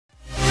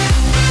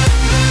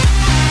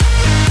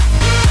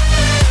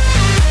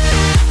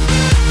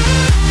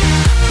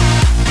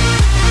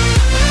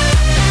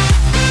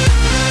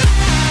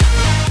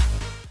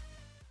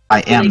I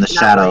am the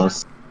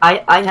shadows.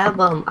 I have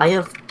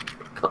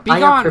Be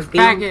gone,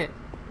 perfume. faggot.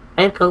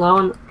 I have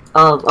cologne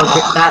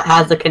that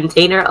has a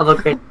container of a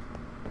grenade.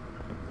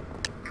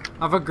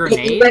 Of a You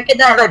grenade? reckon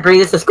that if I bring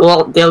this to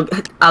school,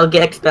 I'll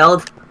get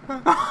expelled?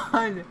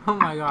 Oh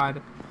my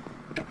god.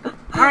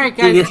 Alright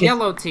guys,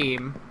 yellow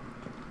team.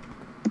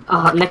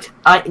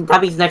 That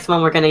means next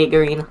one we're gonna get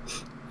green.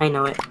 I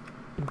know it.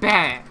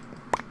 Bet.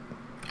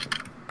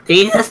 Did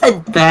you just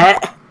said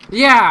bet?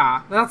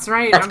 Yeah, that's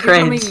right. That's I'm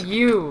cringe. becoming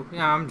you.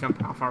 Yeah, I'm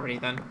jumping off already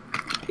then.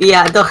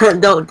 Yeah,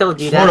 don't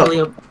do that.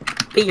 Leo.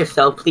 Be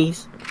yourself,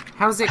 please.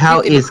 How's it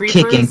How kicking is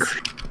creepers? kicking?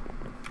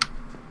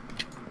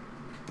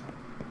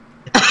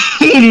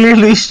 He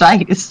literally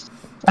shite his.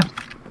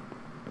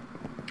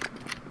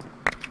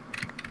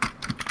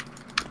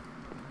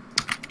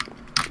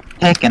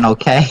 Heckin'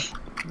 okay.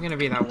 I'm gonna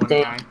be that one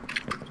guy.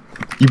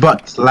 You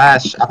bought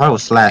slash. I thought it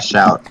was slash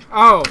out.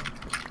 Oh.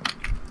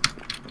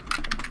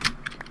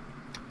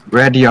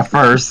 Ready your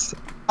first.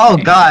 Oh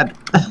god.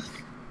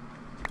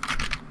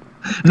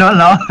 No.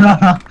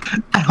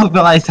 I don't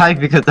feel like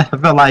typing because I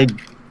feel like.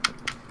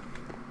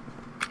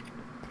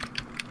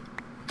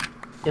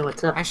 Hey,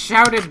 what's up? I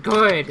shouted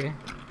good.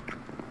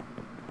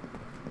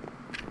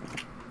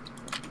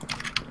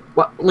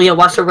 What, Leo,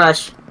 watch the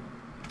rush.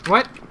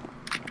 What?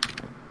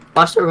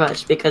 Watch the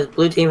rush because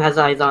blue team has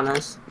eyes on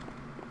us.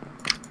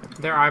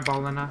 They're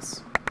eyeballing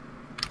us.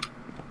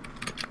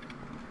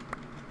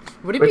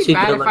 Would it We're be too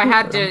bad good if I looking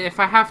had for to them.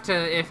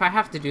 if I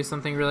have to do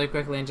something really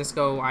quickly and just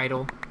go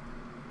idle?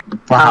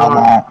 For how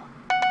long?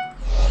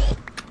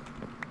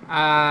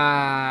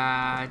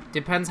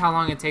 Depends how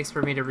long it takes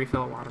for me to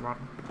refill a water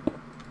bottle.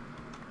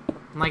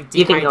 I'm like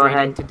You can go dehydrating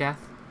ahead. to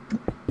death.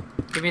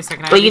 Give me a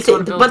second.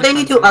 But then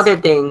you do other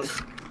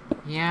things.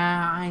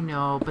 Yeah, I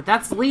know, but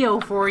that's Leo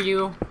for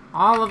you.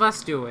 All of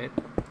us do it.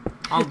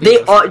 All They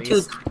Leos, are, at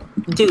least.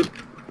 dude.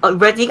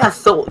 Reggie got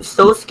so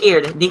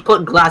scared. They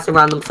put glass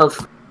around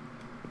themselves.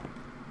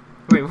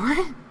 Wait,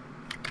 what?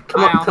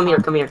 Come Hi, on, come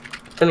here.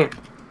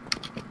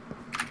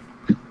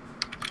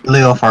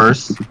 Leo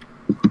first.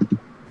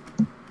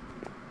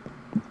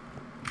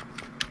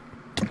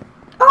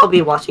 I'll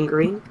be watching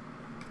green.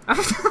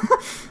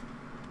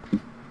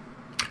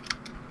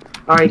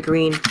 Alright,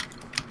 green.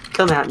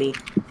 Come at me.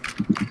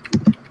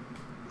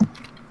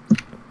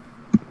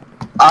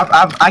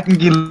 I can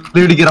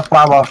literally get a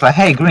fireball off like,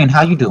 hey green,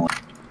 how you doing?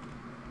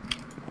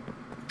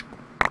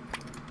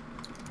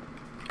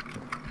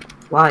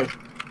 Why?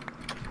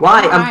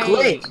 I'm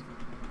glitched.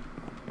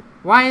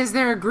 Why is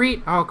there a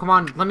green? Oh, come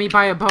on. Let me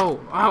buy a bow.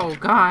 Oh,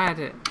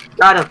 God.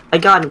 Got him. I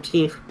got him,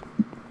 chief.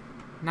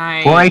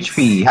 Nice. 4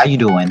 HP, how you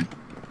doing?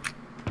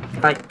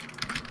 Hi.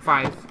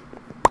 5.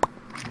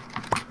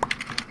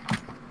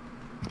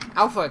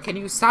 Alpha, can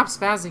you stop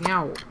spazzing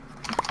out?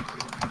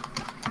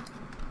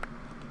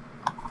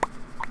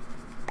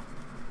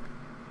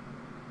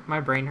 My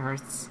brain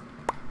hurts.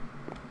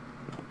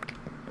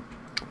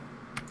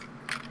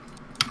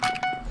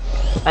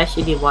 I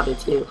should need water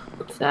too.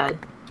 I'm sad.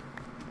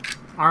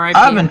 Alright.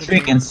 I've been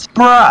drinking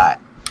Sprite.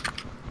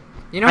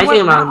 You know I what?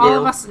 think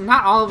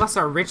Not all of us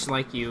are rich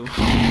like you.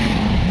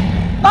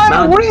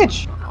 I'm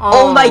rich.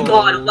 Oh my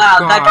god! Wow,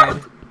 God. that guy.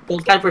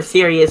 Those guys were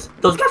serious.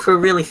 Those guys were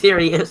really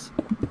serious.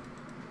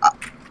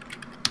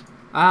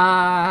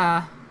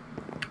 I'm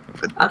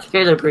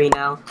scared of green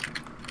now.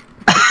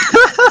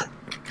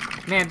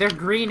 Man, they're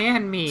green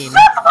and mean.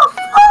 Oh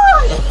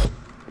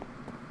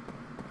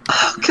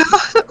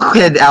god.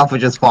 And Alpha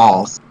just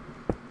falls.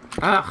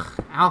 Ugh,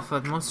 Alpha,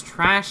 the most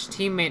trash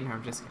teammate. No,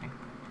 I'm just kidding.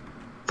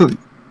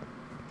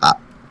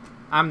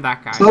 I'm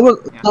that guy. So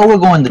we're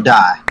going to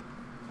die.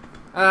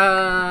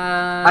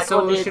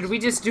 So should we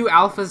just do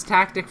Alpha's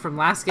tactic from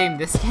last game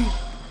this game?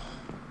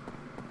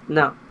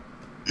 No.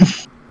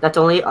 That's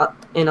only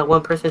in a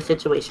one-person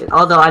situation.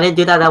 Although I didn't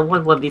do that at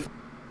one before.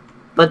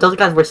 But those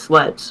guys were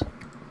sweats.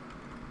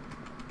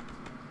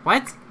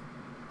 What?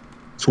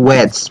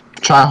 Sweats.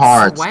 Try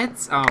hard.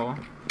 Sweats? Oh.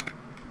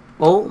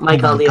 Oh my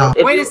god, Leo.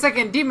 Wait a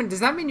second, Demon, does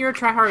that mean you're a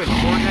tryhard at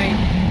Fortnite?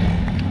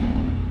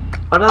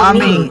 What about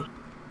me?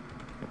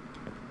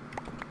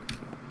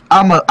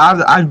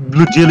 I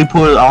legitimately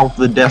pulled off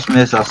the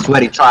definition of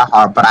sweaty try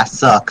hard, but I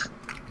suck.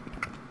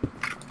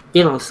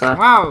 You don't suck.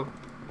 Wow,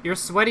 you're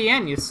sweaty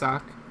and you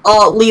suck.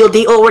 Oh, Leo,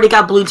 they already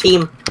got blue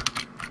team.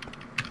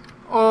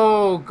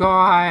 Oh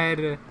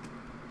god.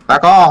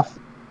 Back off.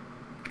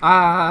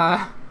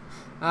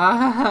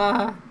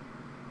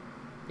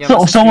 Yeah,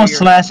 So someone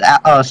slash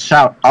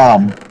shout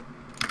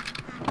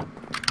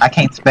I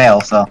can't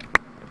spell, so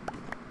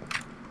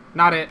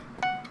not it.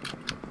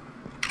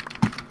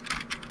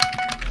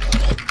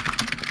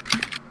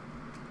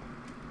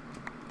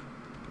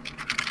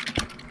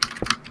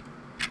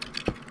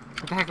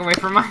 Get the heck away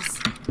from us.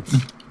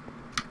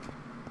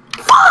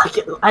 Fuck!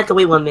 I have to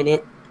wait 1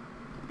 minute.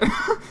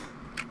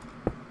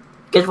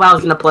 Guess what I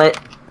was gonna put?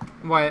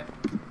 What?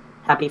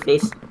 Happy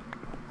face.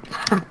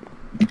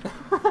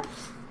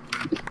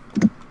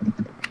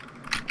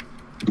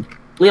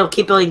 Leo,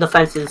 keep building the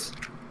fences.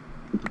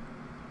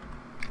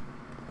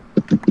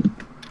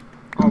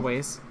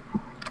 Always.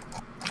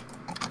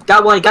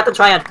 Got one. Got the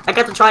triad. I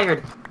got the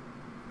triad.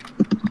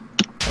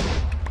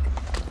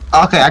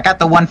 Okay, I got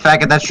the one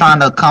faggot that's trying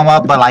to come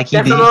up, but like he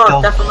That's did.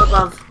 above. That's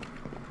above.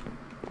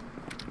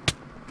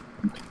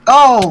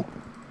 Oh!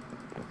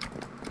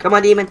 Come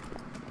on, Demon.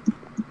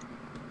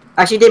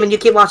 Actually, Demon, you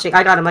keep watching.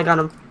 I got him. I got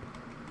him.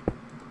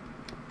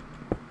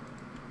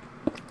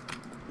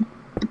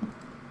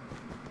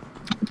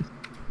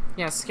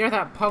 Yeah, scare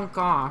that punk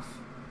off.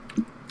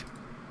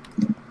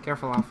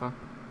 Careful, Alpha.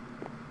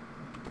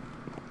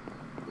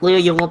 Leo,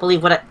 you won't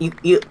believe what you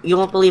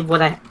won't believe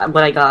what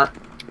I got.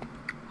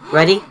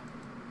 Ready?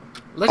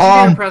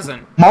 Legendary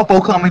present.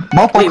 Mofo coming.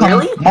 Mofo Wait, coming.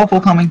 really? Mofo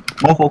coming.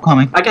 Mofo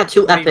coming. I got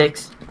 2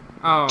 epics.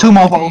 Oh, 2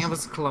 mofos. dang, it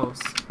was close.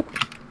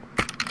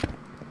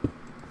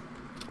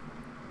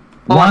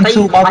 Oh, One, I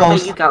 2 thought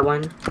mofos. you got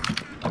one.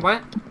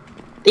 What?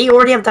 They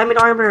already have diamond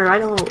armor. I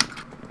know.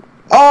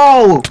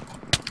 Oh!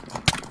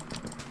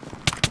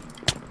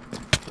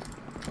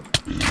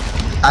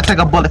 I take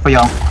a bullet for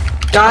y'all.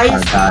 Guys,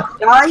 Oh, God.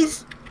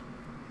 guys.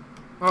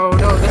 Oh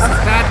no, this is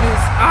bad news.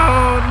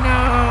 Oh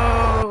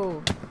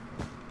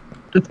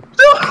no!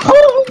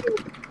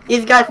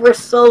 These guys were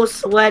so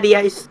sweaty.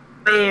 I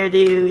swear,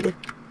 dude.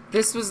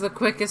 This was the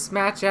quickest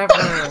match ever.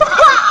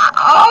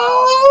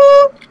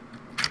 Oh!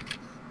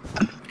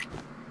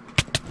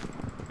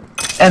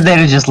 And then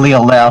it just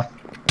Leo left.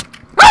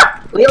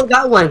 Leo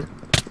got one.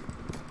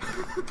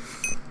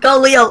 Go,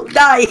 Leo.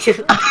 Die.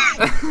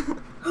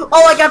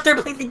 Oh, I got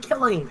 3rd place in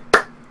killing.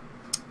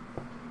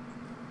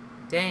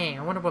 Dang,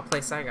 I wonder what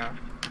place I got.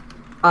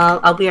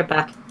 I'll be right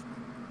back.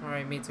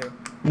 Alright, me too.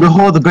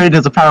 Behold the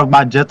greatness of power of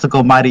my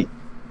Jessica mighty.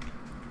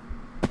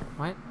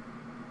 What?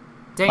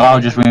 Dang, Oh, I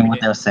was just reading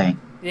what they were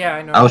saying. Yeah,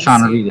 I know. I was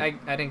trying to read it.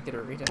 I didn't get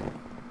to read it.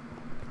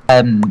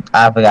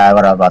 I forgot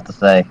what I was about to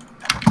say.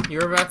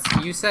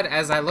 You said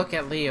as I look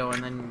at Leo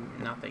and then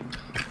nothing.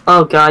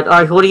 Oh god.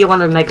 Alright, who do you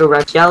want to make a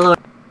rush? Yellow?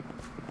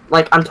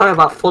 Like, I'm talking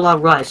about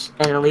full-on rush,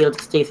 and then Leo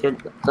just stays here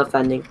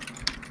defending.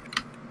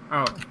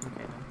 Oh, okay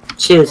then.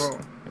 Choose. Whoa.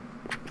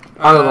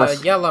 All of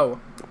us. Yellow.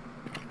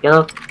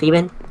 Yellow?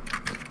 Demon?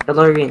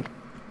 Yellow or green?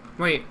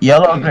 Wait.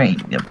 Yellow or green?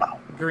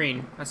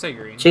 Green. I say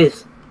green.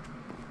 Choose.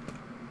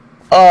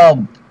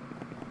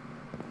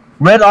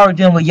 Red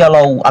origin with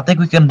yellow. I think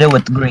we can deal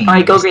with green.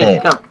 Alright, go green.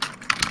 instead. Go.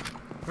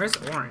 Where's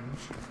orange?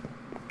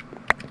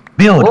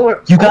 Build.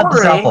 Or You got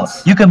this orange?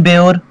 alpha. You can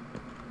build.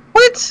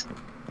 What?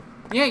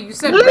 Yeah, you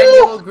said red,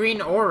 yellow,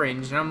 green,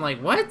 orange, and I'm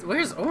like, what?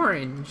 Where's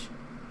orange?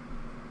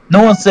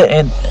 No one's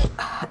sitting.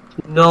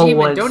 No Demon,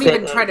 one don't said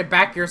even try to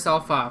back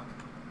yourself up.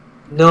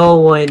 No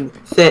one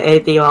said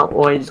anything about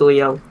orange,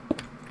 Leo.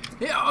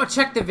 Yeah, oh,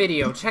 check the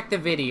video. Check the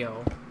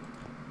video.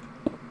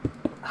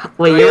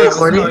 Wait, Oh, you're yeah,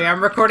 recording? Oh, yeah,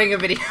 I'm recording a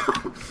video.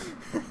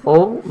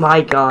 Oh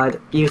my god.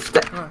 You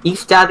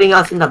stabbing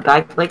us in the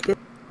back like this?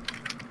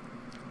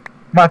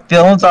 My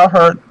feelings are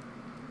hurt.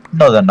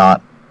 No, they're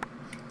not.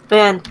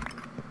 Man,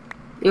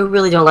 you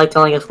really don't like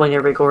telling us when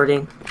you're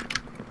recording.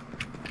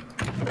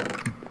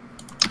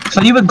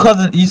 So you've been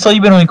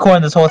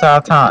recording this whole entire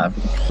time.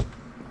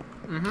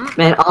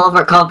 Man, all of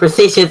our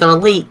conversations are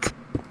leaked.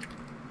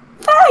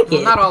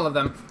 Well, not all of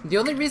them. The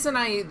only reason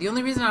I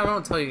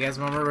don't tell you guys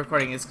when we're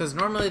recording is because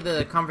normally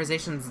the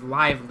conversation's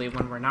lively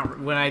when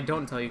I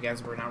don't tell you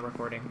guys we're not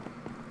recording.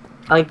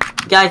 Like,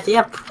 guys, they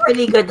have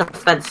pretty good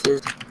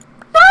defenses.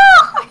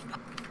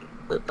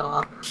 Flipped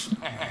off.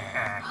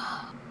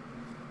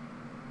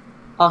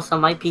 Also,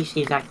 my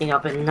PC is acting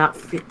up and not.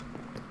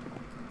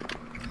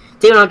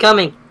 Dude, I'm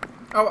coming.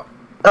 Oh.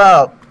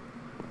 Oh.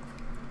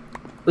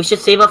 We should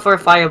save up for a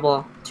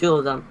fireball. 2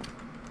 of them.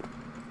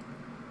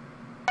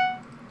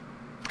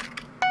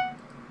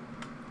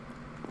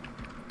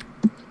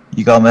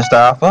 You go, Mr.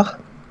 Alpha?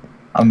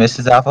 Or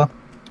Mrs. Alpha?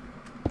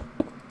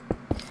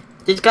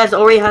 These guys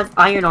already have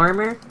iron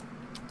armor.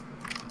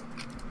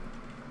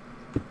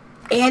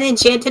 And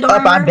enchanted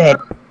armor. I'm dead.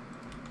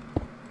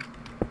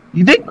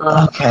 You think?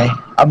 Okay.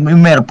 We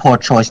made a poor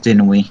choice,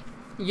 didn't we?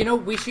 You know,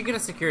 we should get a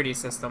security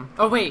system.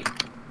 Oh, wait.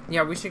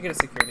 Yeah, we should get a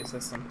security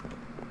system.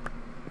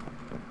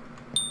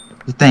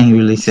 The thing you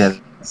really said.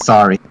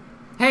 Sorry.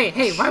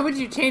 Hey, why would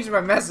you change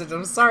my message?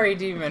 I'm sorry,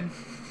 Demon.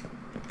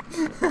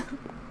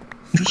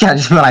 Yeah, I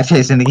just feel like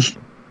chasing these.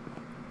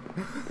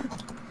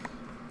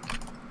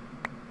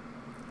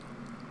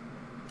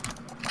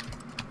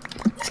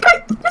 This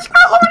guy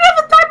already has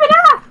a diamond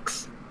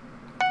axe.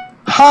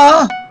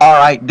 Huh?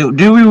 Alright, do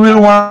we really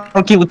want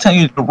to keep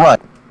continuing to run?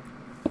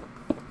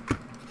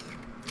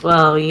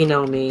 Well, you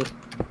know me.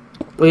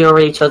 We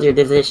already chose your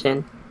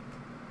decision.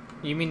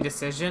 You mean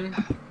decision?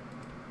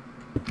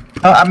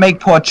 I make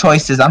poor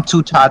choices. I'm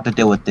too tired to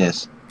deal with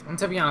this. And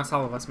to be honest,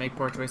 all of us make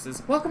poor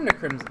choices. Welcome to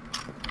Crimson.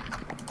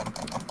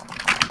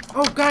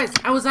 Oh, guys,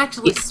 I was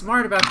actually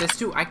smart about this,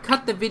 too. I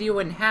cut the video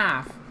in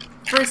half.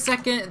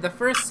 The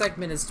first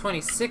segment is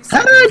 26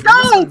 seconds. Hey,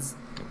 no!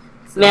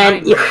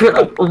 Man, you were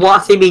like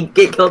watching me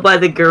get killed by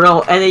the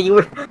girl, and then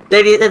you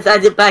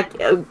decided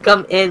to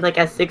come in like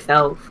at 6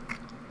 health.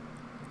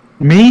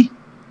 Me?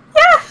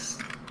 Yes!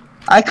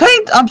 I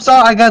couldn't. I'm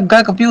sorry. I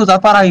got confused. I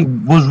thought I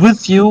was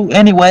with you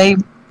anyway.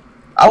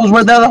 I was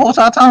right there the whole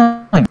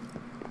time.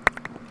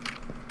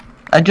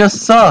 I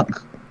just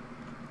suck.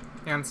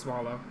 And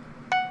swallow.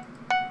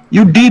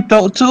 You deep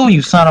throat too,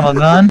 you son of a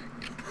gun.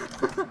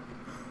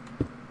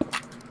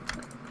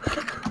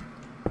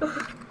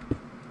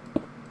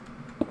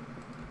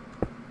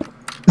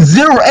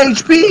 Zero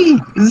HP!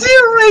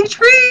 Zero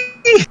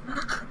HP!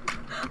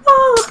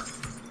 Oh.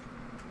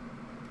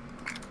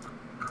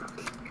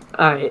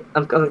 Alright,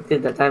 I'm going through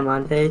the time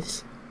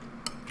montage.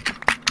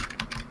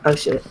 Oh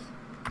shit.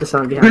 The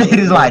song behind It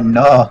is like,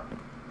 no.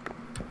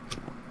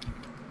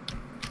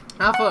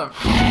 Alpha,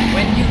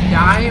 when you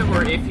die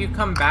or if you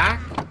come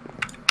back.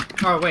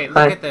 Oh wait,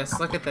 look at this.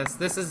 Look at this.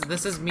 This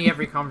is me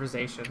every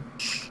conversation.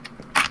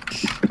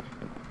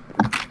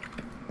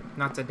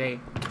 Not today.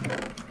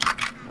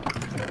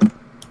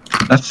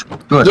 That's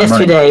good.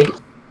 Yesterday.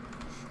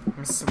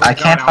 I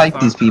can't fight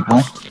these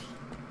people.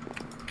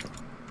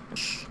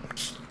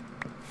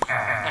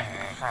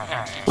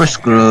 We're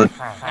screwed.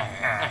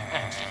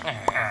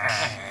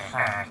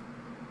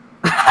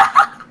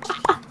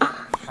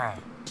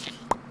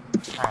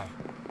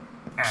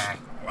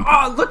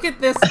 Oh, look at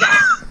this guy!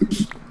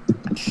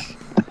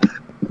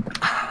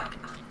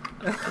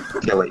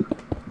 Okay, wait.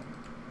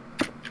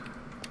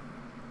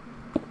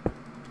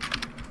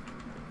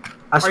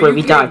 I swear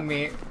we died.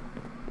 Me?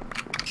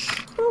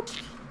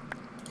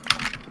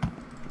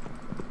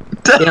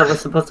 Yeah, we're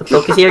supposed to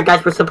focus here,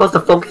 guys. We're supposed to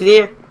focus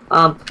here.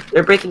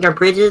 They're breaking our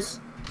bridges.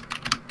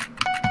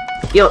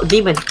 Yo,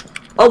 demon.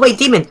 Oh wait,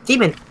 demon.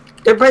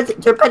 Their bed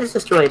is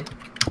destroyed.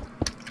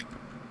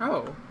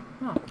 Oh.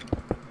 Huh.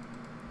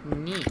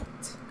 Neat.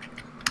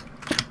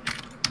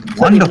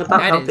 Wonderful.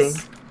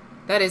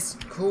 That is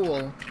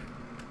cool.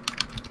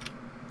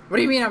 What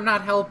do you mean I'm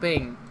not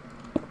helping?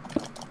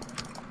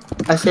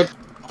 I said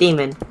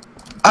demon.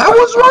 I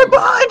was right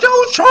behind you.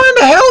 I was trying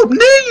to help,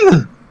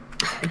 nigga.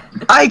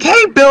 I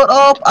can't build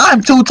up.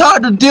 I'm too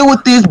tired to deal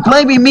with this.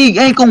 Blaming me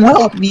ain't gonna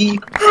help me.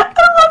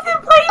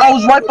 I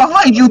was right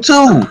behind you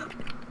too.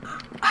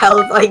 I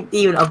was like,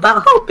 demon,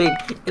 about helping,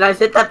 and I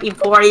said that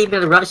before I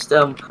even rushed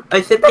them.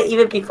 I said that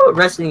even before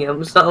rushing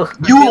him. So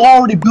you were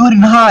already building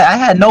high. I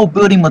had no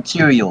building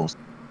materials.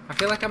 I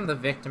feel like I'm the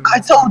victim. I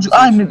told you,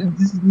 I'm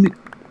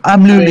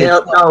literally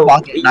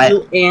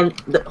you and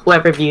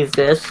whoever views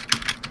this.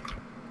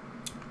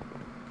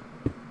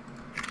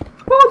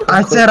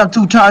 I said I'm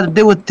too tired to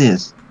deal with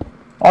this.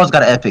 Always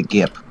got an epic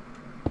gift.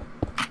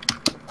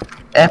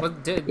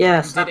 Did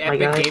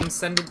Epic Games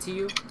send it to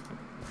you?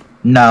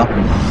 No.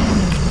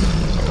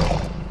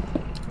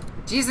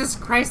 Jesus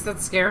Christ,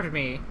 that scared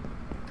me.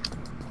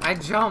 I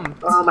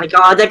jumped. Oh my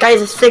god, that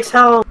guy's a 6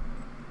 health.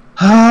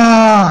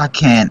 Ah, I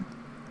can't.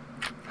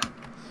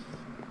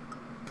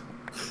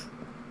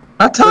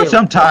 I told you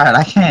I'm tired.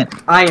 I can't.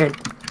 Iron.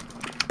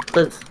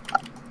 Please.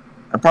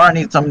 I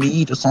probably need something to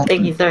eat or something.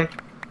 Thank you, sir.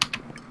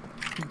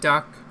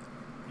 Duck.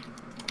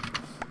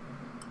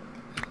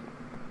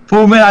 For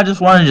a minute, I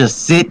just want to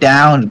just sit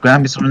down,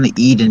 grab me something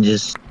to eat, and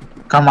just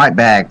come right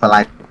back. But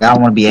like, I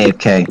don't want to be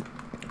AFK.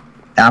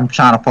 I'm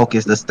trying to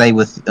focus to stay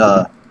with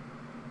to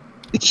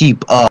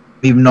keep up,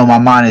 even though my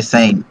mind is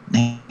saying,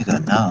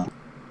 nigga, no.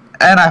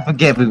 And I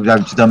forget we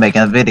were still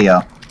making a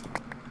video.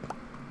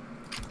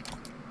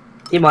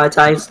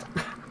 Demonetized.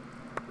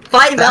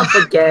 5 health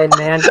again,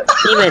 man.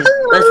 Demon,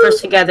 let's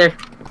rush together.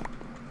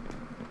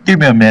 Give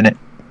me a minute.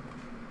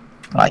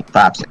 Like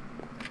 5 seconds.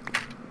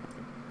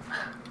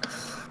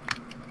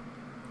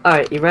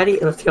 Alright, you ready?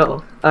 Let's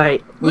go.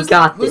 Alright, we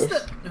got this.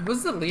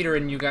 Who's the leader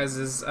in you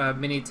guys'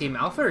 mini team?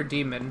 Alpha or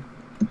Demon?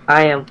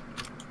 I am.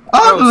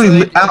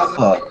 Obviously,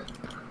 Alpha.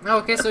 Oh,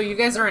 okay, so you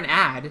guys are an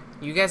ad.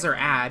 You guys are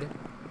ad.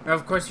 Or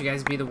of course, you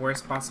guys be the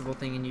worst possible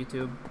thing in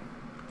YouTube.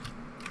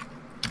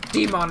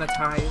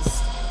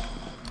 Demonetized.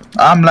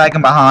 I'm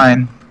lagging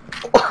behind.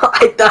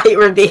 I thought you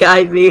were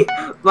behind me.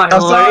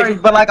 I'm sorry,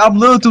 but like I'm a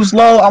little too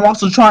slow. I'm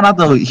also trying not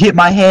to hit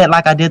my head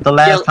like I did the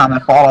last time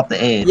and fall off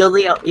the edge. Yo,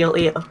 Leo.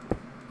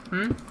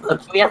 Hmm? Can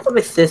we have some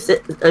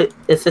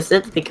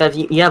assistance because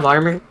you have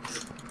armor?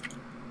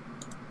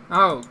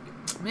 Oh,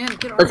 man,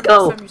 get Let's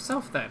go. on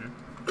yourself then.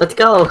 Let's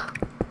go.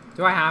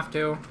 Do I have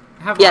to?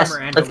 I have Yes,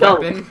 armor and let's a go.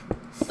 weapon.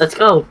 Let's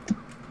go.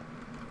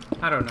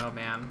 I don't know,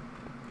 man.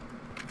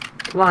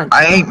 Come on.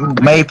 I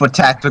ain't made for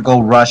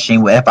tactical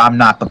rushing if I'm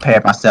not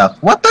prepared myself.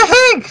 What the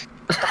heck?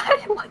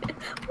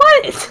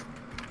 What?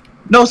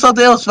 No,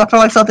 something else. I feel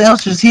like something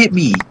else just hit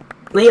me.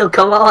 Leo,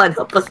 come on,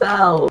 help us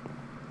out.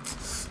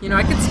 You know,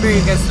 I could spare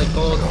you guys the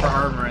gold for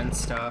armor and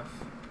stuff.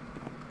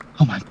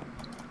 Oh my.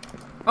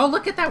 Oh,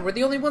 look at that! We're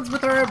the only ones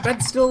with our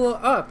bed still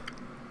up.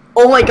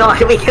 Oh my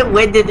god, we get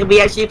winded and we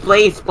actually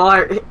play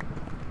smart.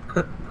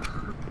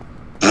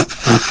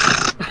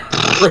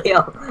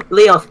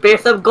 Leo, spare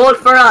some gold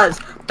for us.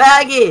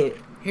 Bag it.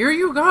 Here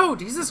you go,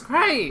 Jesus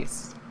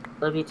Christ.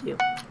 Love you too.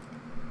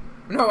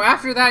 No,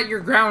 after that,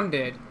 you're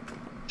grounded.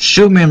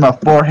 Shoot me in my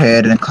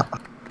forehead and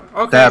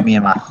stab me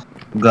in my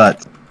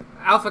gut.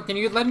 Alpha, can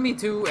you lend me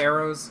 2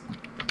 arrows?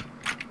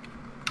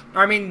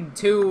 Or, I mean,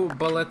 2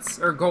 bullets,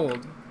 or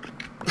gold.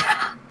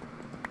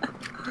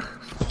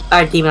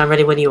 Alright, Demon, I'm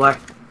ready when you are.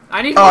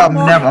 I need one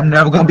more. I'm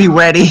never gonna be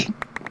ready.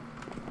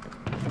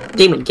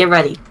 Demon, get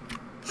ready.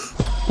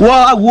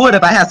 Well, I would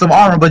if I had some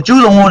armor, but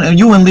you don't want, and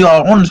you and Leo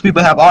are one of those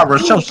people have armor.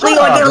 So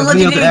Leo, I got a Leo could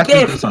legendary actually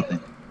do gift. something.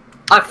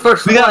 Our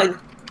first one.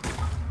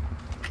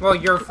 Well,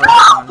 you're first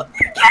one.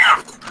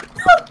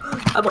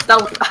 I was that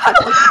was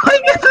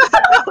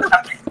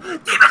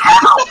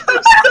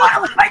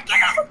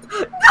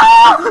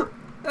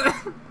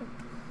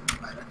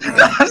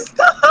I'm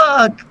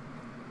stuck.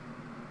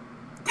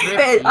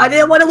 I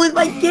didn't want to lose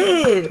my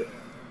kid.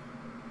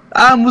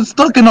 I was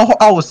stuck in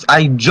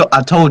the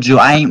I told you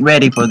I ain't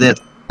ready for this.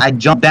 I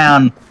jumped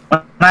down.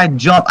 When I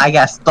jumped, I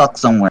got stuck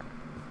somewhere.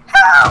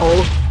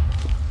 How?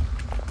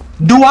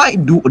 Do I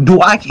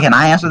can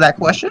I answer that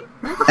question?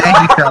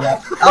 Thank you,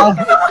 Carla.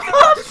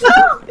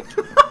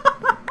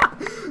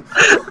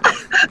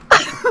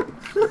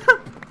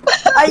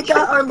 I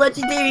got our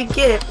legendary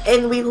gift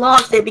and we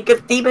lost it because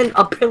Demon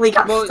apparently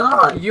got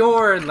stuck.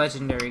 Your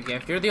legendary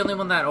gift. You're the only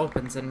one that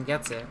opens it and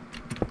gets it.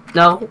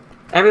 No,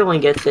 everyone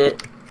gets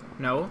it.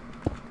 No.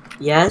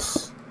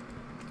 Yes.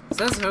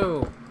 Says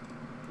who?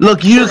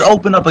 Look, you just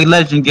opened up a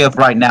legend gift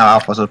right now,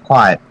 Alpha, so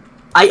quiet.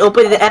 I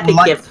opened the epic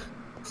gift.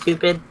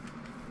 Stupid.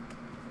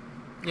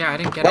 Yeah, I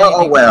didn't get Well,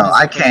 anything. oh well, from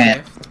I this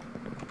can't.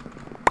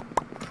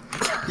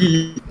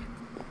 gift.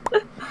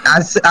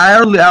 I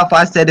earlier, Alpha,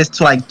 I said it's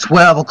to like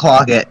 12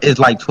 o'clock. It's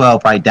like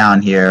 12 right down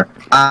here.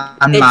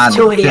 I'm not It's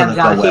 2 a.m. feeling so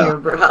down well. here,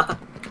 bruh.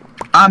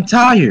 I'm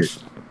tired.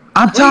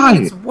 I'm Wait,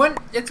 tired.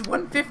 It's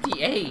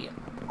 1:58.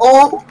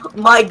 Oh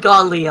my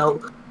god, Leo.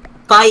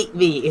 Fight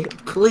me,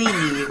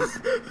 please.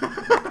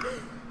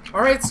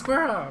 Alright,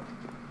 square up.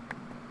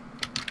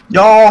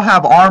 Y'all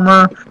have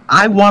armor.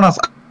 I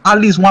at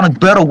least want a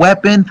better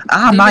weapon.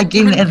 I'm not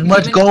getting as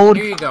much gold.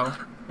 Here you go.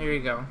 Here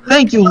you go.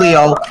 Thank you,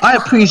 Leo. I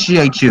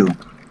appreciate you.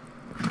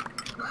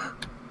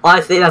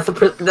 Honestly, that's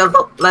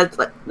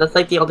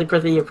like the only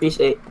person you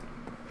appreciate.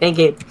 Thank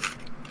you.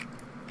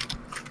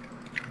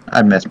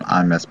 I messed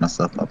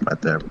myself up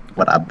right there.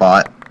 What I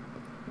bought.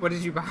 What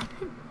did you buy?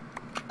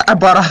 I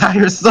bought a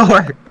higher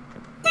sword.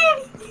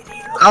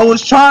 I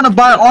was trying to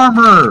buy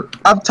armor.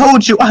 I've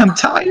told you I'm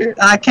tired.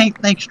 I can't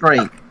think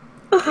straight.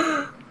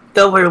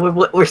 Don't worry,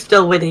 we're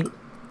still winning.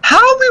 How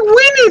are we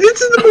winning?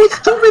 This is the most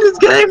stupidest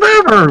game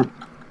ever.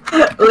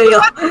 Leo,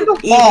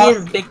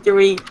 easiest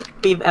victory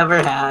we've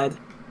ever had.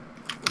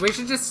 We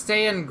should just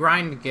stay and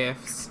grind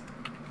gifts.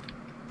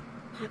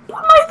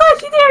 My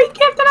legendary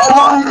gift that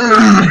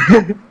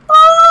Oh, Oh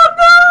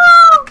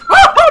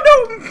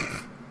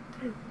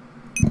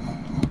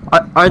no!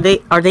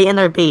 Are they in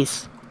our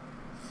base?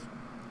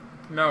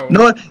 No.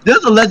 no,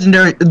 there's a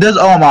legendary. There's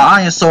my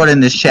iron sword in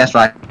this chest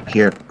right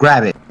here.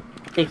 Grab it.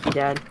 Thank you,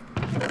 Dad.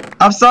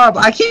 I'm sorry,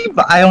 but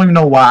I don't even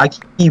know why I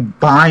keep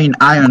buying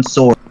iron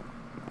sword.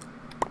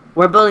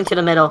 We're building to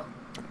the middle.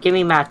 Give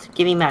me mats.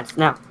 Give me mats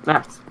now.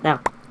 Mats now.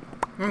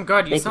 Oh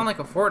god, you Thank sound like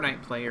a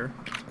Fortnite player.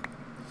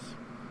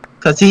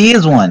 Cause he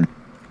is one.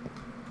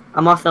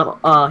 I'm also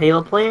a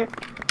Halo player.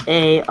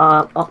 When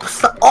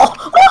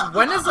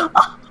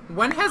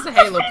has a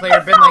Halo player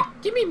been like,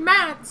 give me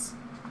mats?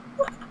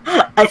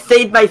 I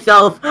saved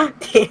myself.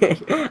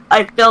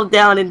 I fell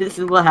down and this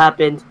is what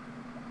happened.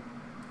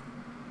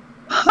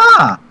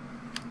 Huh.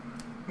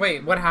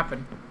 Wait, what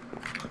happened?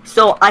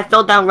 So I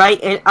fell down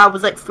right and I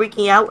was like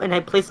freaking out and I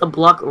placed a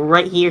block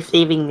right here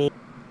saving me.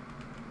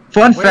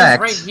 Fun Where's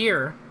fact. right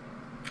here?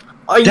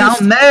 Are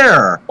Down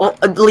there. Oh,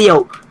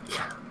 Leo.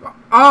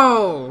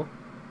 Oh!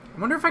 I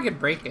wonder if I could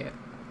break it.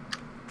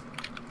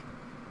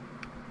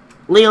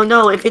 Leo,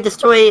 no, if you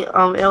destroy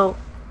it'll...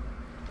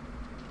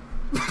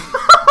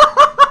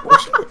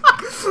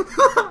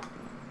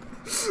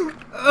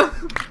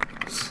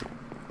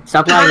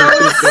 Stop lying.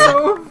 That's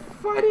so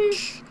funny.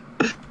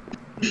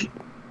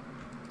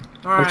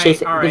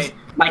 Alright, alright.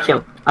 My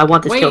kill. I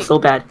want this kill so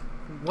bad.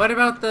 What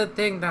about the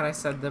thing that I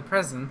said, the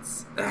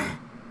presents? I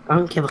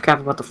don't give a crap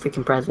about the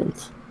freaking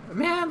presents.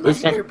 Man,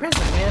 let's get your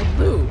present, man.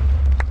 Blue.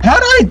 How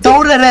did I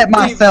throw that at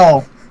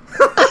myself?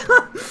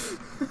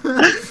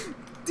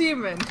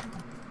 Demon.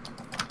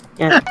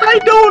 Yeah. I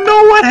don't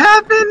know what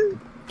happened.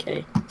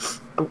 Okay.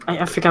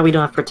 I forgot we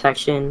don't have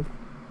protection.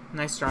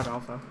 Nice shot,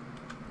 Alpha.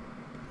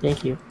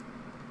 Thank you.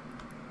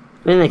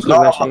 Then they keep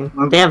rushing.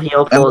 They have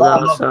heal pool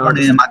though, so.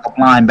 Running like a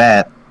blind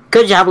bat.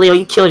 Good job, Leo.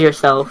 You killed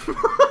yourself.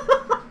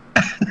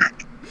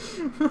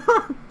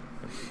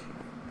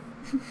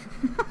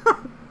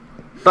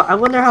 But I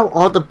wonder how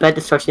all the bed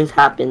destructions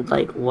happened.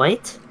 Like,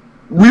 what?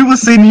 We were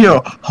sitting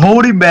here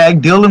holding back,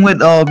 dealing with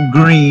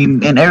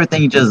green, and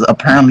everything just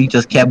apparently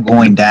just kept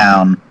going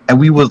down. And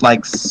we was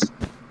like,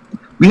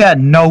 we have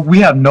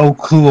no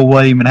clue of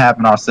what even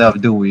happened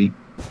ourselves, do we?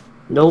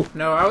 Nope.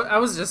 No, I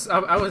was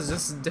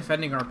just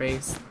defending our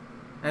base,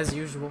 as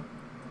usual.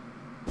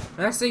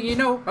 Next thing you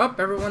know,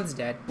 everyone's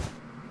dead.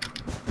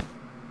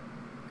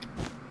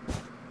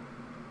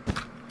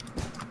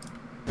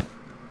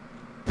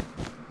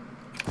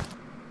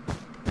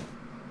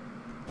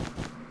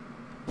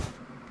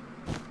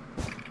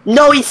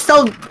 No, he's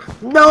so...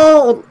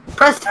 No!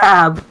 Press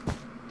tab!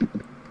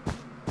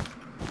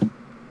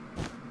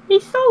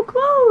 He's so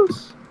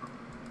close!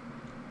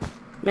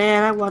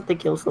 Man, I want the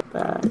kill so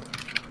bad.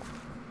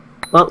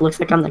 Well, looks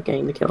like I'm not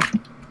getting the kill.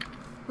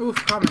 Oof,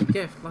 common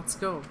gift. Let's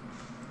go.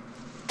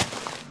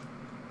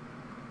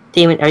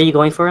 Demon, are you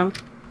going for him?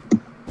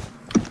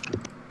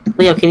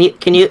 Leo, can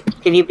you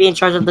be in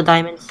charge of the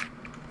diamonds?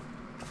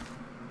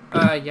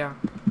 Yeah.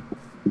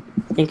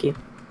 Thank you.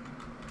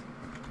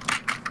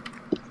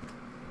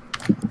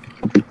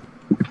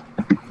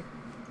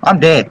 I'm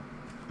dead.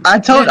 I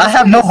told Yeah, I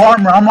have no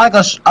armor. I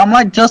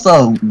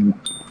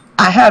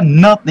have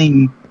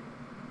nothing.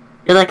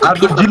 You're like a I'm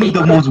piece of legitimately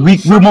the paper. most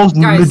weak. We're most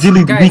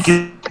legitimately guys.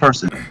 weakest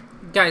person.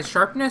 Guys,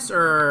 sharpness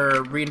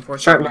or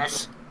reinforcement?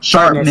 Sharpness.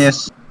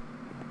 Sharpness.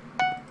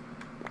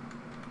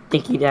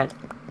 Thank you, Dad.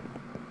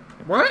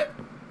 What?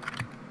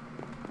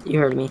 You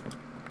heard me.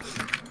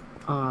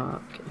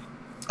 Okay.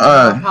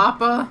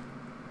 Papa?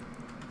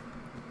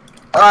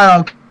 I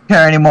don't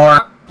care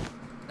anymore.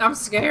 I'm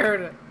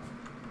scared.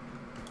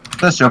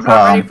 That's your I'm not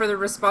ready problem. for the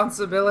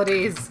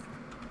responsibilities.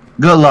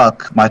 Good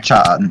luck, my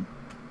child.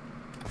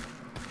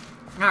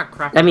 Ah,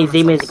 crap. That means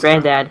Demon's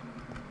granddad.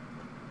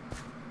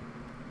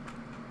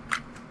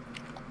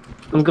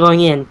 I'm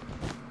going in.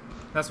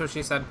 That's what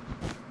she said.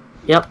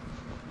 Yep.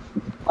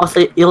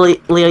 Also, Leo,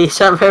 you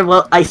should have heard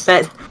what I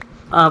said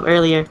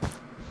earlier.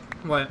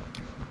 What?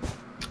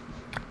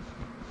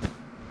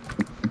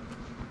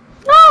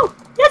 No!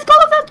 Yes,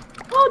 Golem!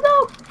 Oh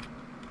no!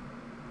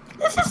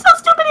 This is so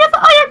stupid, he has an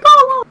iron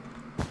golem!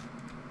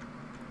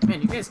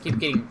 Man, you guys keep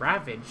getting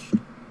ravaged.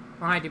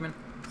 Oh, hi, Demon.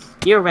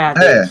 You're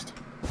ravaged.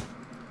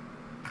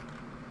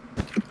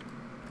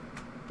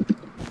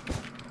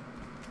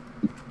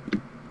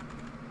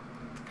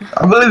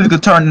 I believe we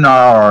could turn in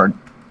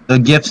the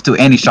gifts to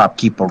any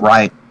shopkeeper,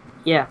 right?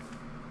 Yeah.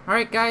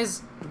 Alright,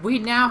 guys. We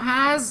now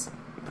has...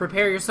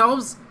 Prepare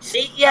yourselves.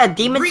 See, yeah,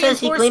 Demon says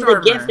he claimed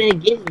Reinforced the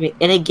gift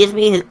and it gives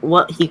me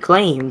what he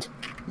claimed.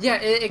 Yeah,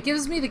 it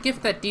gives me the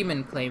gift that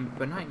Demon claimed,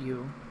 but not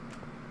you.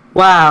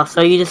 Wow,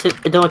 so you just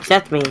don't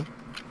accept me.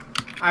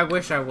 I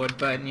wish I would,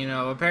 but, you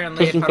know,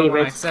 apparently if I don't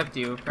want to accept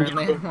you,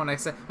 apparently I don't want to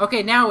accept...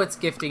 Okay, now it's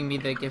gifting me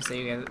the gifts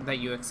that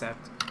you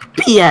accept.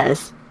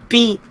 BS.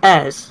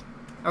 BS.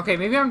 Okay,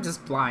 maybe I'm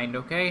just blind,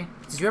 okay?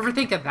 Did you ever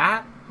think of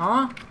that?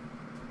 Huh?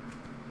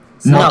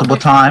 Multiple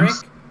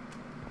times.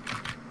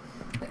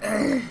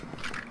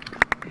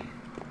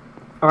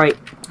 Alright,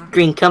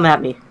 Green, come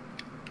at me.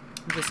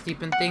 I'm just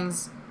keeping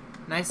things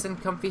nice and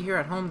comfy here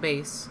at home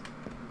base.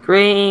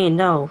 Green,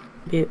 no.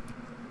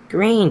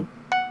 Green.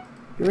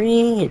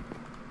 Green.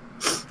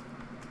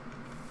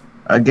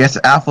 I guess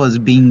Alpha is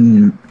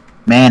being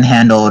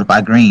manhandled by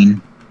Green.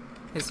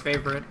 His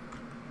favorite.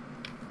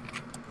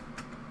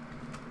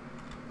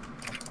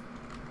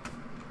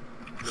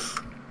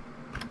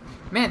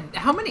 Man,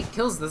 how many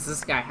kills does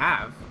this guy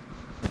have?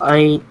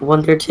 I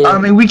wonder too. I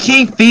mean, we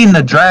keep feeding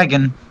the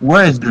dragon.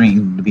 Where is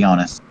Green, to be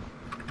honest?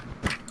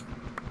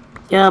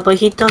 Yeah, but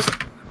he does.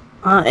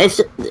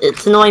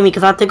 It's annoying me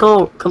because I have to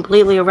go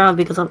completely around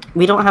because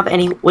we don't have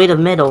any way to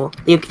middle.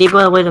 Can you go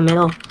away to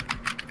middle?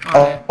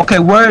 Oh, okay,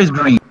 where is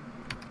Green?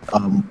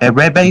 At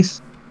red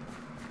base?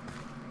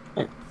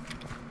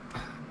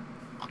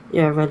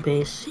 Yeah, red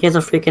base. He has a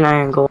freaking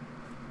iron goal.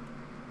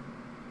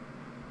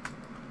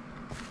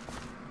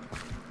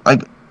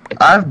 Like,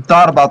 I've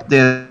thought about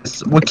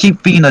this. We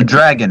keep feeding a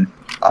dragon.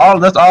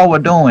 That's all we're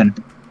doing.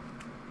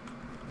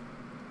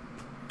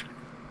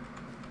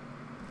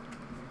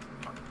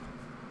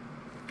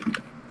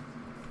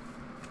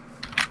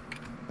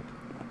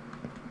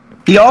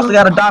 He also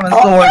got a diamond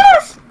sword.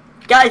 Yes!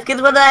 Guys,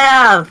 guess what I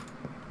have?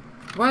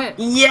 What?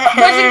 Yeah!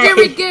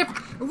 Legendary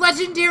gift!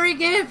 Legendary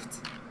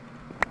gift!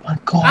 Oh my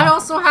god. I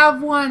also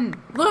have one!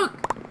 Look!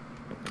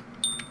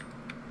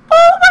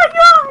 Oh my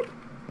god!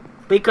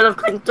 We could have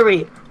claimed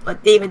 3,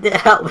 but Demon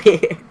didn't help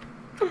me.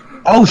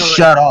 Oh,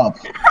 shut up.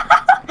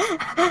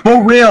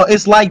 For real,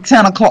 it's like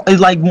 10 o'clock. It's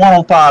like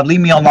 1:05. Leave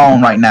me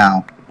alone right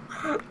now.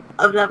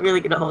 I'm not really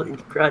gonna hold you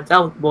to crunch.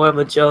 That was more of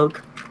a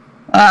joke.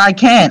 I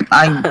can't.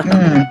 I'm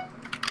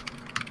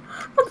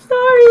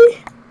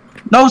sorry.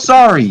 No,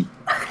 sorry.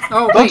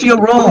 Oh, Go wait. to your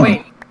room. Oh,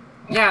 wait.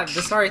 Yeah,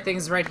 the sorry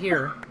thing's right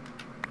here.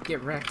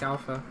 Get wrecked,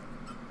 Alpha.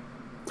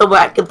 So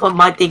I can put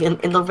my thing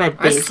in the red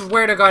I base.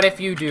 swear to God if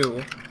you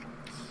do.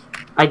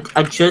 I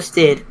just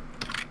did.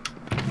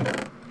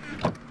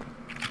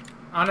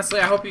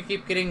 Honestly, I hope you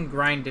keep getting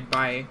grinded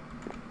by...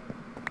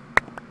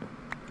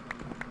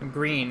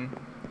 Green.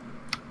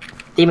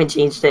 Demon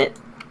changed it.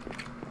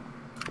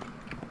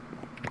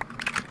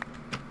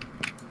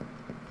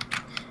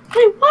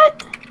 Wait,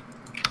 what?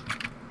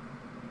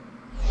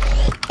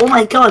 Oh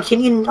my god,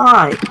 can you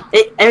not?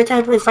 Every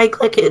time I right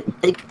click it,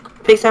 it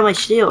picks out my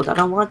shield. I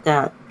don't want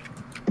that.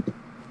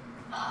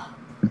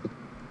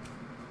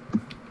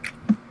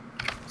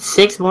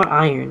 6 more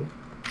iron.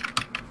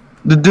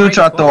 The dude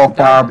tried to throw a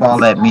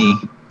fireball at me.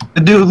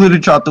 The dude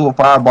literally tried to throw a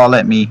fireball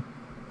at me.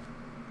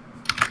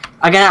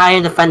 I got an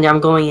iron defender. I'm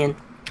going in.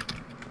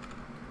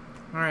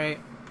 Alright.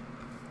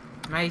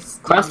 Nice.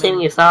 Cross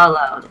teaming is not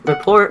allowed.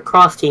 Report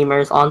cross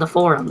teamers on the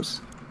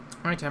forums.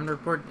 Alright, time to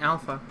report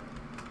Alpha.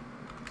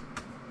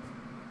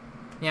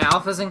 Yeah,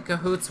 Alpha's in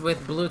cahoots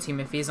with Blue Team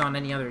if he's on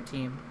any other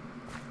team.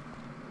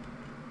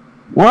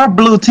 We're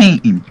blue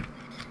team.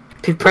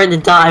 Prepare to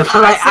die.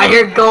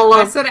 Iron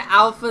Golem. I said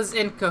Alpha's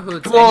in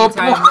cahoots Whoa,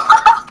 anytime.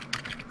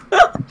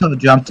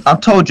 I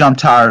told you I'm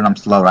tired and I'm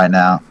slow right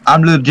now.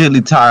 I'm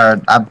legitimately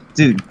tired.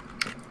 Dude.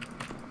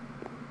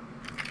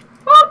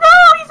 Oh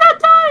no, he's not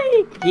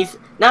dying.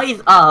 Now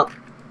he's up.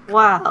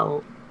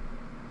 Wow.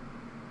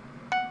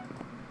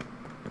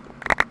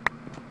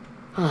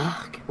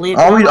 We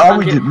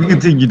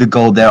continue to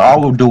go there.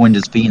 All we're doing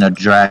is feeding a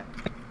dragon.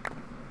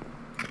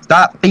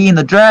 Stop feeding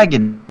the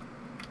dragon.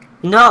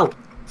 No.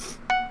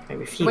 I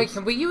refuse. Wait,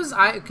 can we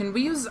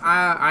use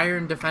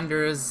Iron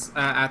Defenders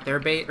at their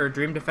base or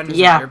Dream Defenders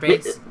at their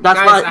base? That's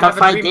Guys,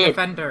 what I Dream did.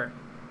 Defender.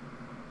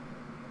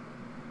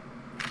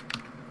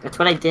 That's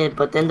what I did,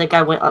 but then the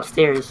guy went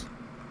upstairs.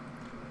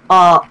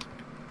 Oh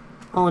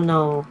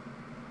no.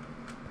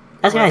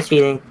 That's guy's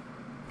cheating.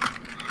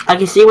 I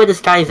can see where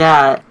this guy's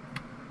at.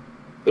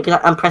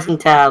 Because I'm pressing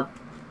tab.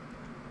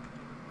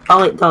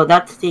 Oh wait, no,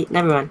 that's the...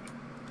 Never mind.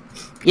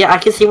 Yeah, I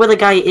can see where the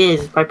guy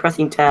is by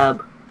pressing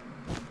tab.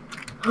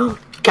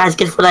 Guys,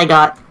 guess what I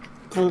got?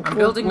 I'm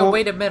building a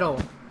way to middle.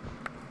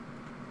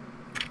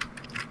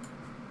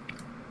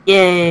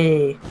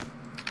 Yay.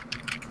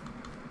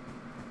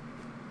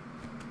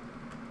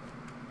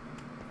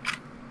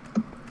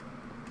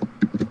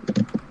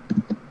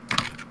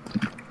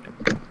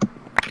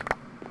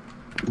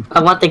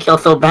 I want the kill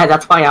so bad,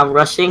 that's why I'm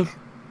rushing.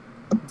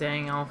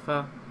 Dang,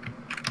 Alpha.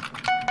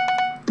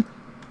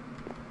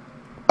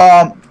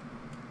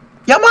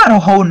 Y'all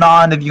mind holding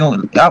on if you're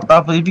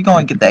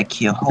gonna get that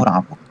kill. Hold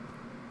on.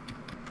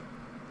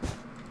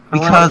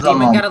 Because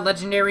Demon got a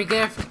legendary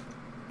gift.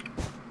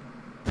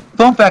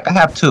 Fun fact, I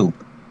have 2.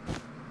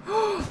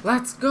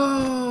 Let's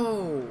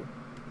go!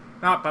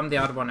 Nope, I'm the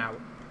odd one out.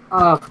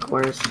 Oh, of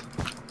course.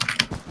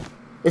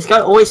 This guy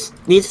always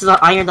needs an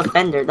Iron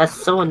Defender. That's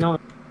so annoying.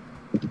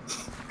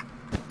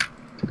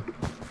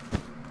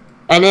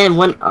 And then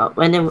when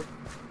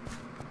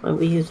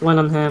we use one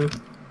on him,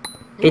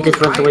 he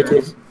just runs away to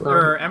his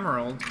or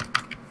emerald.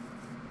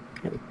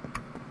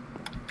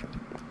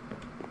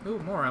 Ooh,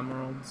 more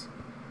emeralds.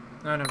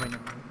 No, wait, never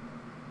mind.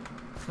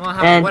 Well,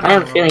 I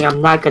have a feeling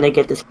I'm not gonna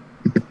get this.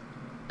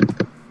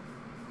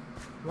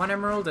 1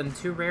 emerald and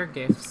 2 rare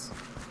gifts.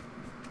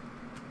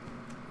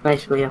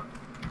 Nice, Leo.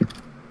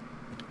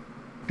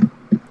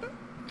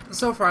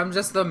 So far, I'm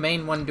just the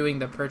main one doing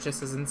the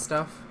purchases and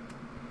stuff.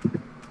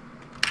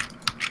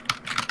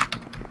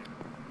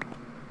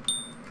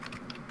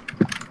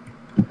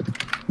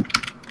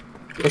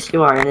 Yes,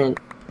 you are, and then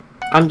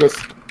I'm just,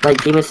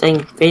 like Demon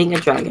saying, fading a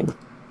dragon.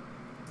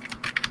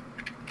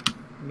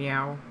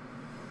 Meow.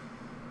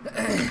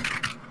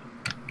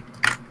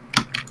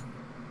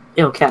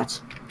 Ew, cats.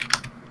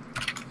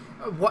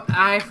 What?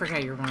 I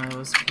forgot you're one of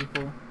those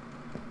people.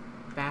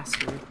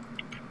 Bastard.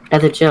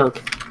 As a joke.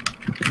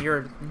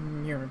 You're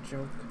a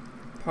joke.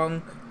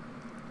 Punk.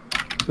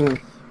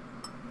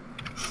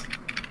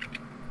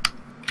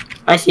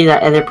 I see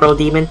that other pro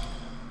demon.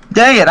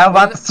 Dang it, I'm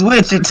about to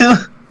switch it too.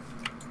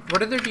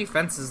 What are their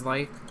defenses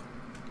like?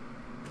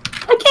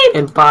 I can't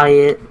even buy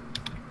it.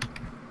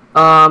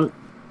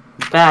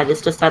 Bad.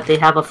 It's just that they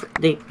have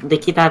they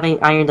keep having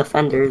Iron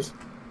Defenders.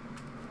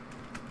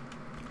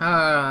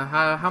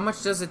 How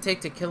much does it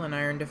take to kill an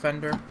Iron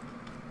Defender?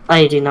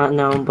 I do not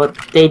know, but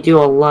they do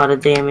a lot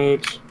of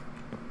damage.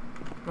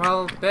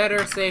 Well,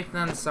 better safe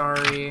than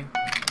sorry.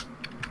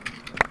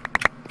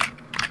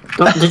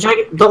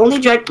 The only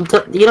dragon,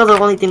 you know, the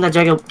only thing that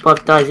Dragon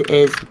Buff does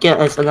is get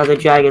us another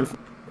dragon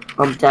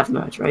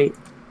deathmatch, right?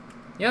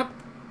 Yep.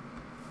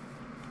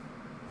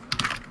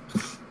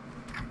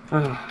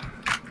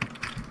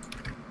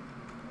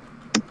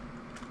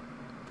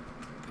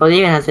 Well, he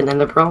has an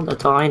Ender Pearl,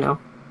 that's all I know.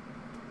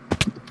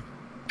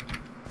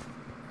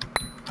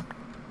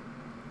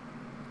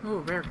 Ooh,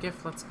 rare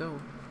gift, let's go.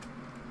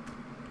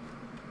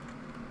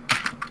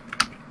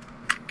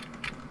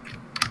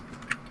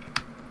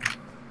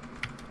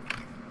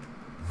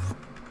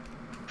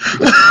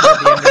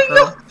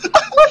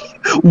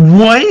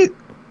 What?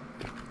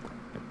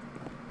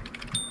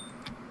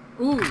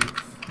 Ooh.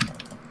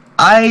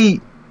 I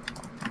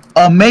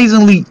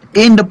amazingly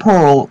in the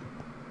pearl.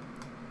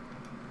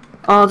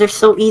 Oh, they're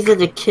so easy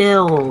to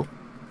kill.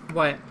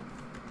 What?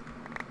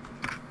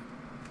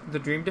 The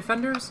Dream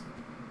Defenders?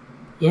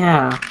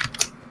 Yeah.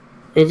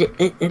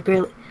 It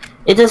barely.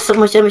 It does so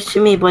much damage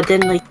to me, but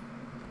then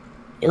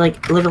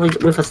like literally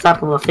with a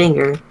snap of a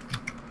finger.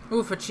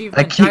 Oof!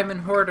 Achievement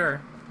Diamond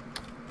Hoarder.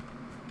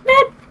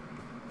 Man,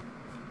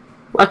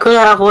 why couldn't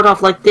I hold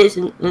off like this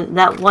in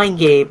that one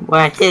game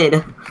where I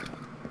did?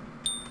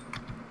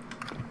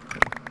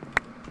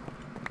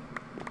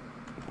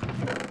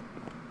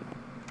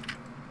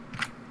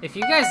 If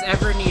you guys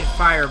ever need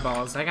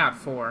fireballs, I got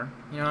 4.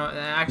 You know,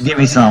 actually, give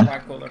me some.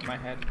 That cooler in my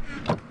head.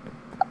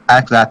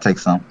 Actually, I'll take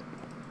some.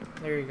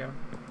 There you go.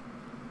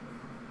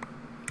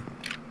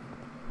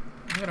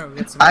 I'm gonna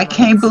get some I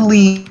can't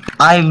believe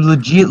I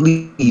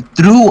legitimately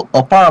threw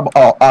a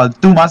fireball,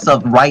 threw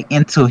myself right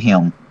into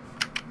him,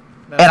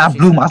 and I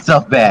blew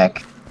myself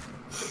back.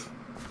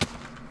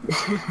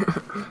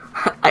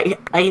 I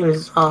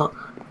was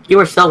you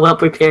were so well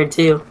prepared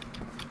too.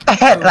 I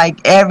had like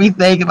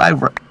everything in my.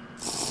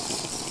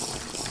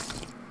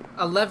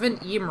 11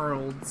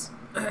 emeralds.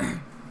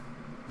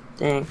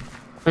 Dang.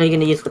 What are you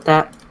gonna use with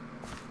that?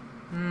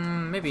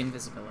 Maybe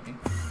invisibility.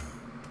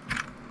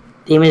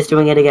 Demon is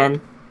doing it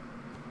again.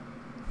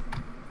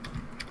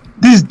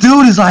 This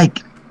dude is like,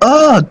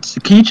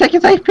 can you check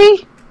his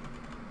HP?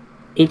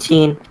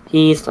 18.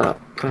 He's the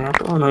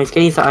crap. Oh no, he's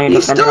gonna use the Iron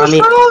He's Defender still on me.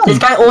 strong. This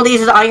guy only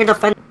uses the Iron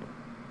Defender.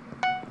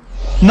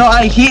 No,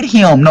 I hit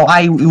him. No,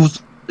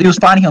 it was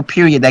finding him.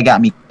 Period. That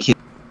got me killed.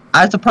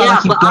 I was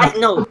surprised.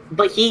 Yeah,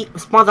 but he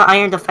spawned the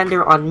Iron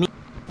Defender on me.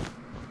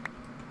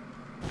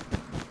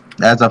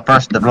 That's a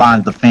first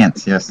line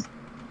defense. Yes.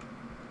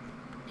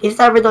 He's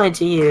never done it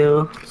to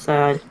you.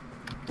 Sad.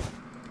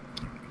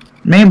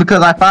 Maybe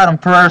because I fought him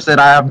first, that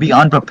I'll be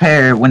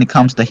unprepared when it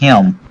comes to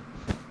him.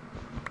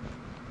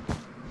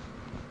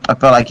 I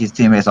feel like his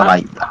teammates are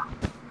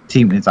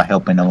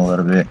helping him a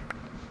little bit.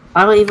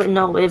 I don't even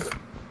know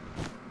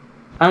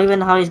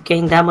how he's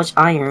getting that much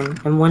iron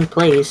in one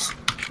place.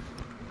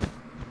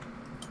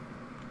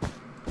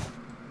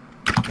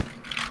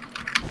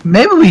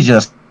 Maybe we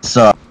just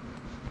suck.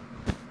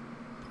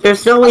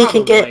 There's no way you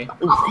can get.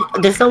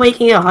 There's no way you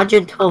can get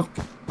 112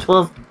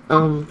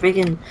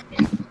 freaking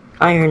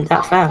iron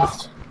that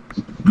fast.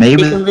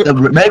 Maybe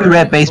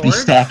Red Base be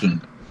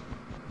stacking.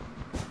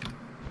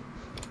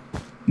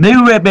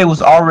 Maybe Red Base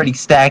was already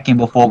stacking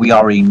before we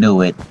already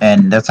knew it,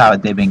 and that's how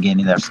they've been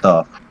getting their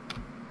stuff.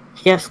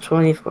 He has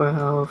 24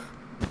 health.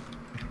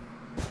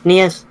 And he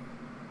has.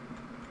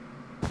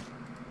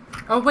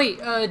 Oh wait,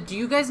 do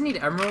you guys need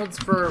emeralds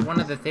for one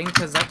of the things?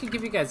 Because I could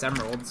give you guys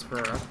emeralds for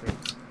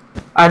upgrades.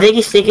 I think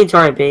he's sneaking to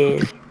our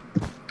base.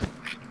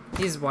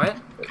 He's what?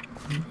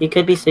 He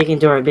could be sneaking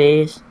to our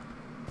base.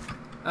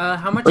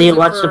 How much Will is you it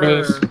watch for... the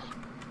base?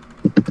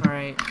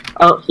 Alright.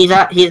 Oh, he's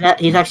actually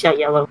at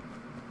yellow.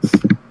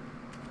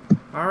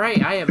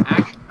 Alright, I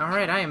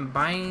am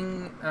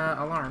buying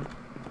alarm.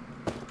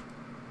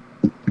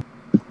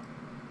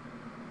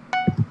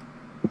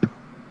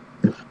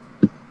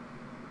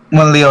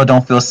 When Leo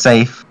don't feel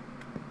safe.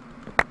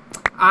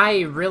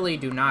 I really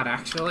do not,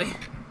 actually.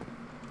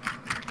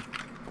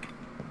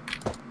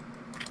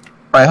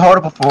 Alright, hold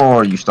it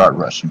before you start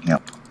rushing him.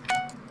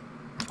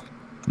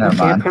 Never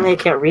mind. Apparently I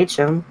can't reach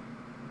him.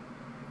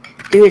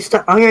 Dude, it's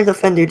the Iron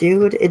Defender,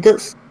 dude. It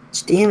does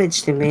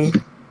damage to me.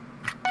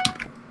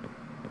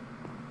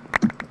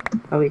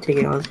 Are we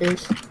taking all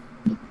this?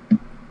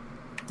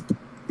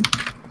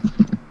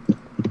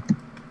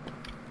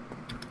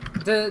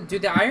 Do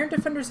the Iron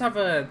Defenders have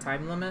a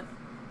time limit?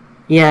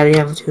 Yeah, they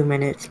have 2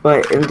 minutes,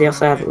 but they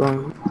also have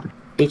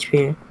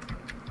HP.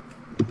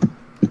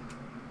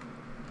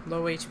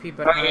 Low HP,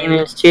 but Our aim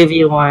is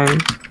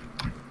 2v1.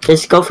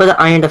 Just go for the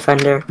Iron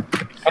Defender.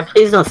 And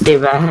please don't stay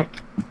back.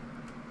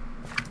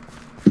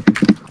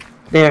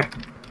 There.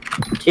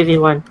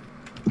 2v1.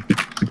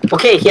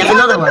 Okay, he has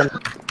another one.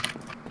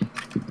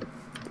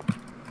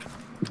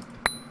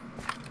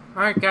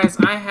 Alright guys,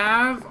 I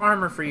have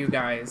armor for you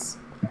guys.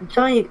 I'm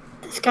telling you,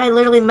 this guy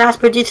literally mass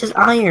produces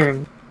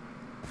iron.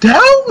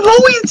 How low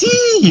is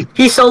he?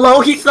 He's so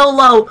low, he's so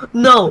low.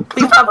 No,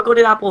 please have a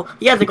golden apple.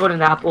 He has a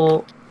golden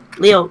apple.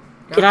 Leo,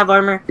 can I have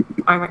armor?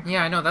 Armor.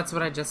 Yeah, I know, that's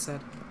what I just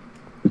said.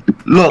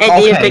 Look, And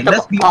okay,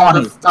 let's be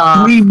honest.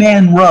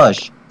 3-man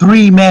rush.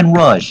 3-man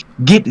rush.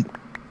 Get it.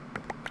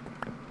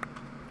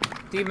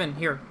 Demon,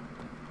 here.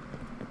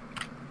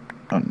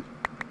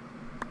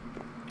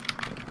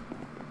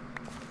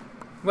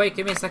 Wait,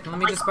 give me a second. Let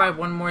me just buy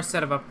one more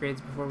set of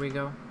upgrades before we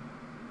go.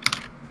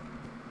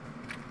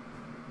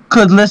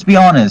 Cause let's be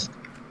honest.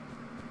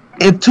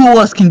 If 2 of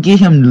us can get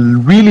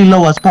him really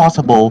low as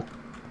possible,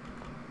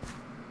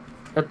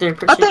 I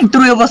think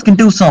 3 of us can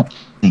do something.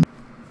 You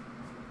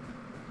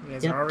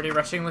guys are already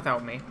rushing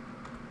without me.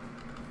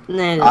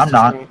 Nah, I'm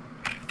not. Me.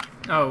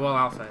 Oh, well,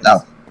 Alpha is.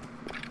 No.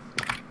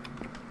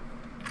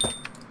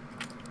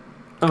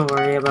 Don't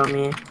worry about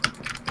me.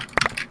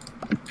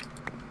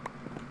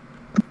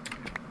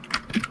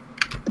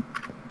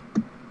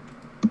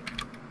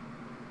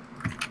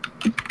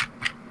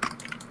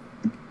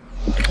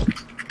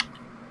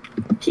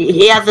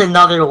 He has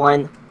another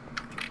one.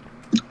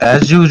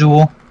 As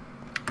usual.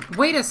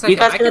 Wait a second. You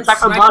guys can attack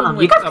from bottom.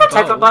 You guys can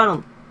attack from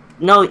bottom.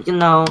 No, you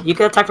know, you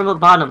can attack from the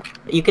bottom.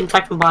 You can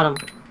attack from bottom.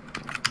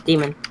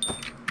 Demon.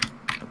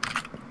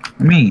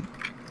 Me.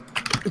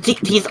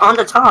 He's on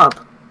the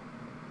top.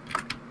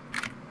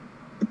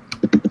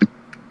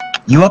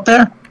 You up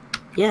there?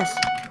 Yes.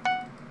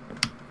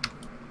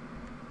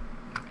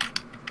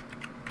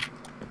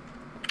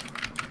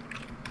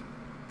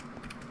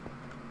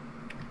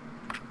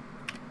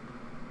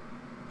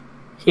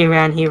 He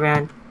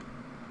ran.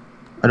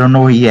 I don't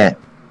know where he at.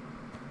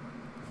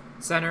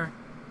 Center.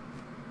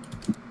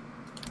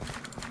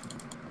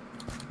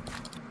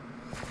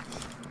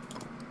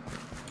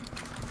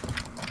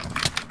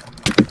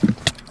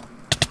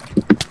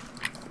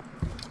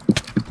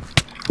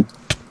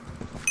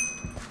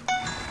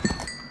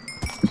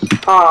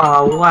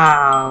 Oh,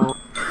 wow.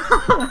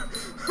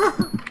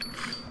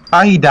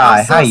 How he die?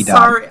 I'm so How he die?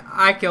 sorry,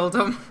 I killed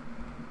him.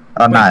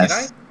 Oh, Wait,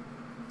 nice.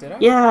 Did I?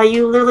 Yeah,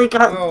 you literally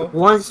got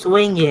one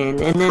swing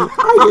in, and then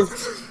I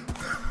just...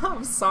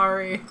 I'm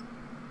sorry.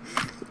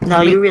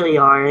 No, you really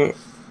aren't.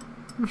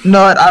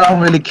 No, I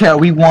don't really care.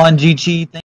 We won, GG.